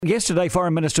Yesterday,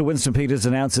 Foreign Minister Winston Peters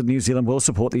announced that New Zealand will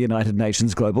support the United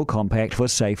Nations Global Compact for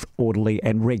safe, orderly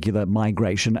and regular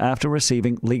migration after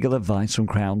receiving legal advice from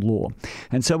Crown Law.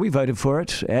 And so we voted for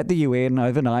it at the UN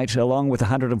overnight, along with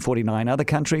 149 other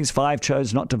countries. 5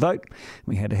 chose not to vote.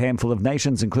 We had a handful of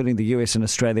nations, including the US and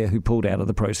Australia, who pulled out of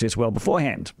the process well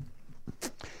beforehand.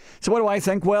 So what do I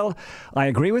think? Well, I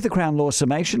agree with the Crown Law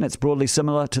summation. It's broadly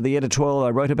similar to the editorial I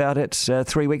wrote about it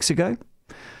 3 weeks ago.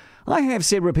 I have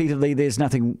said repeatedly there's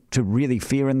nothing to really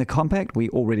fear in the compact. We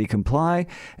already comply.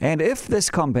 And if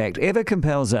this compact ever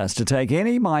compels us to take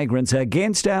any migrants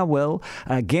against our will,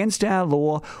 against our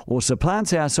law, or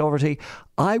supplants our sovereignty,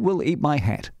 I will eat my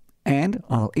hat. And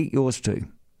I'll eat yours too.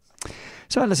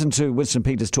 So I listened to Winston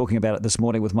Peters talking about it this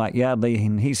morning with Mike Yardley,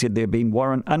 and he said there had been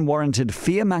unwarranted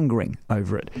fear-mongering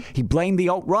over it. He blamed the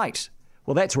alt-right.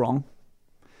 Well, that's wrong.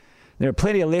 There are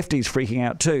plenty of lefties freaking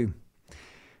out too.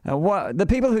 The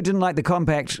people who didn't like the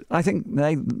compact, I think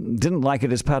they didn't like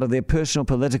it as part of their personal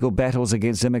political battles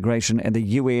against immigration and the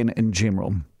UN in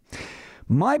general.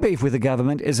 My beef with the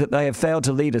government is that they have failed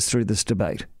to lead us through this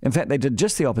debate. In fact, they did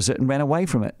just the opposite and ran away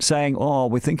from it, saying,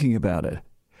 we're thinking about it.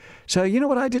 So you know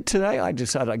what I did today? I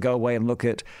decided I'd go away and look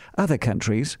at other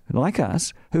countries like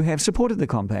us who have supported the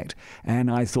compact.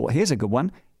 And I thought, here's a good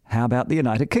one. How about the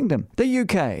United Kingdom, the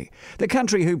UK, the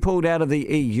country who pulled out of the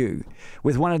EU,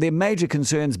 with one of their major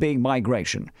concerns being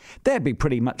migration? They'd be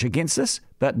pretty much against this,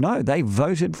 but no, they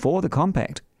voted for the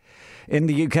compact. In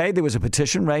the UK, there was a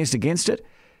petition raised against it,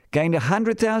 gained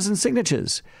 100,000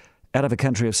 signatures out of a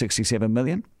country of 67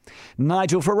 million.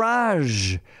 Nigel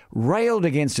Farage railed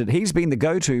against it. He's been the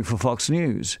go-to for Fox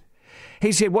News.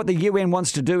 He said what the UN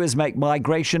wants to do is make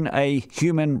migration a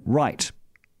human right.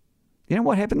 You know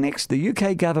what happened next? The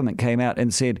UK government came out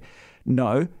and said,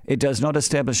 no, it does not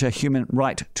establish a human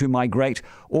right to migrate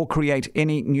or create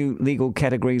any new legal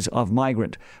categories of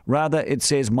migrant. Rather, it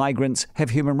says migrants have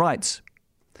human rights.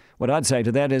 What I'd say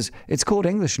to that is, it's called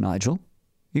English, Nigel.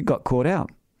 You got caught out.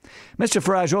 Mr.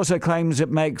 Farage also claims it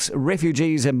makes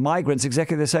refugees and migrants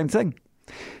exactly the same thing.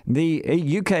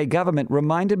 The UK government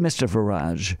reminded Mr.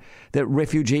 Farage that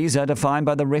refugees are defined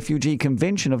by the Refugee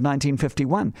Convention of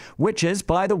 1951, which is,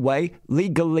 by the way,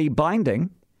 legally binding.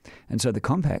 And so the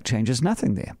compact changes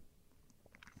nothing there.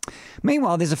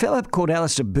 Meanwhile, there's a fellow called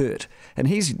Alistair Burt, and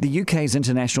he's the UK's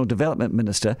International Development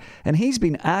Minister, and he's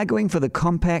been arguing for the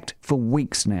compact for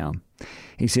weeks now.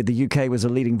 He said the UK was a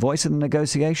leading voice in the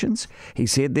negotiations. He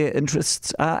said their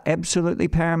interests are absolutely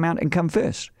paramount and come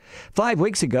first. 5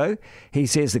 weeks ago, he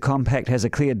says the compact has a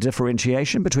clear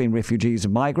differentiation between refugees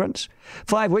and migrants.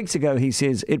 5 weeks ago, he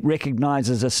says it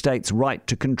recognises a state's right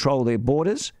to control their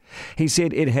borders. He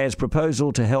said it has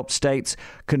proposal to help states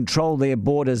control their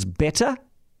borders better.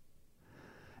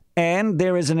 And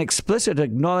there is an explicit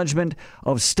acknowledgement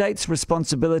of states'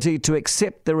 responsibility to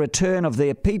accept the return of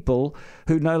their people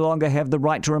who no longer have the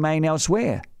right to remain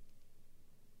elsewhere.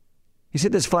 He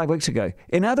said this 5 weeks ago.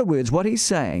 In other words, what he's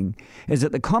saying is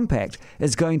that the compact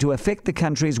is going to affect the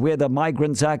countries where the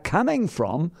migrants are coming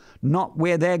from, not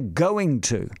where they're going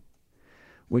to,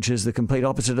 which is the complete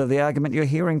opposite of the argument you're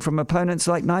hearing from opponents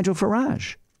like Nigel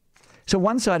Farage. So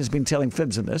one side has been telling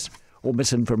fibs in this, or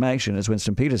misinformation, as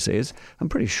Winston Peters says. I'm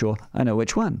pretty sure I know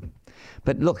which one.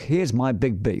 But look, here's my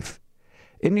big beef.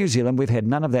 In New Zealand, we've had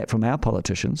none of that from our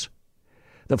politicians.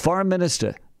 The Foreign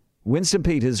Minister, Winston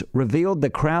Peters, revealed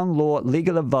the Crown Law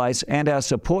legal advice and our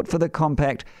support for the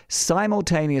compact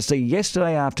simultaneously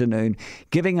yesterday afternoon,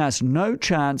 giving us no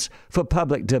chance for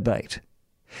public debate.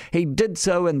 He did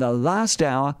so in the last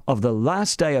hour of the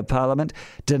last day of Parliament,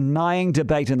 denying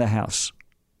debate in the House.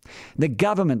 The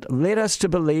government led us to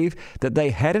believe that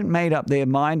they hadn't made up their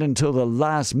mind until the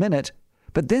last minute,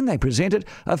 but then they presented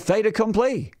a fait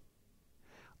accompli.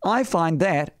 I find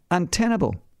that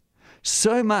untenable.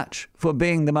 So much for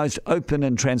being the most open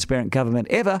and transparent government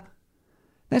ever.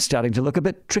 That's starting to look a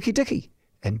bit tricky-dicky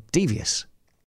and devious.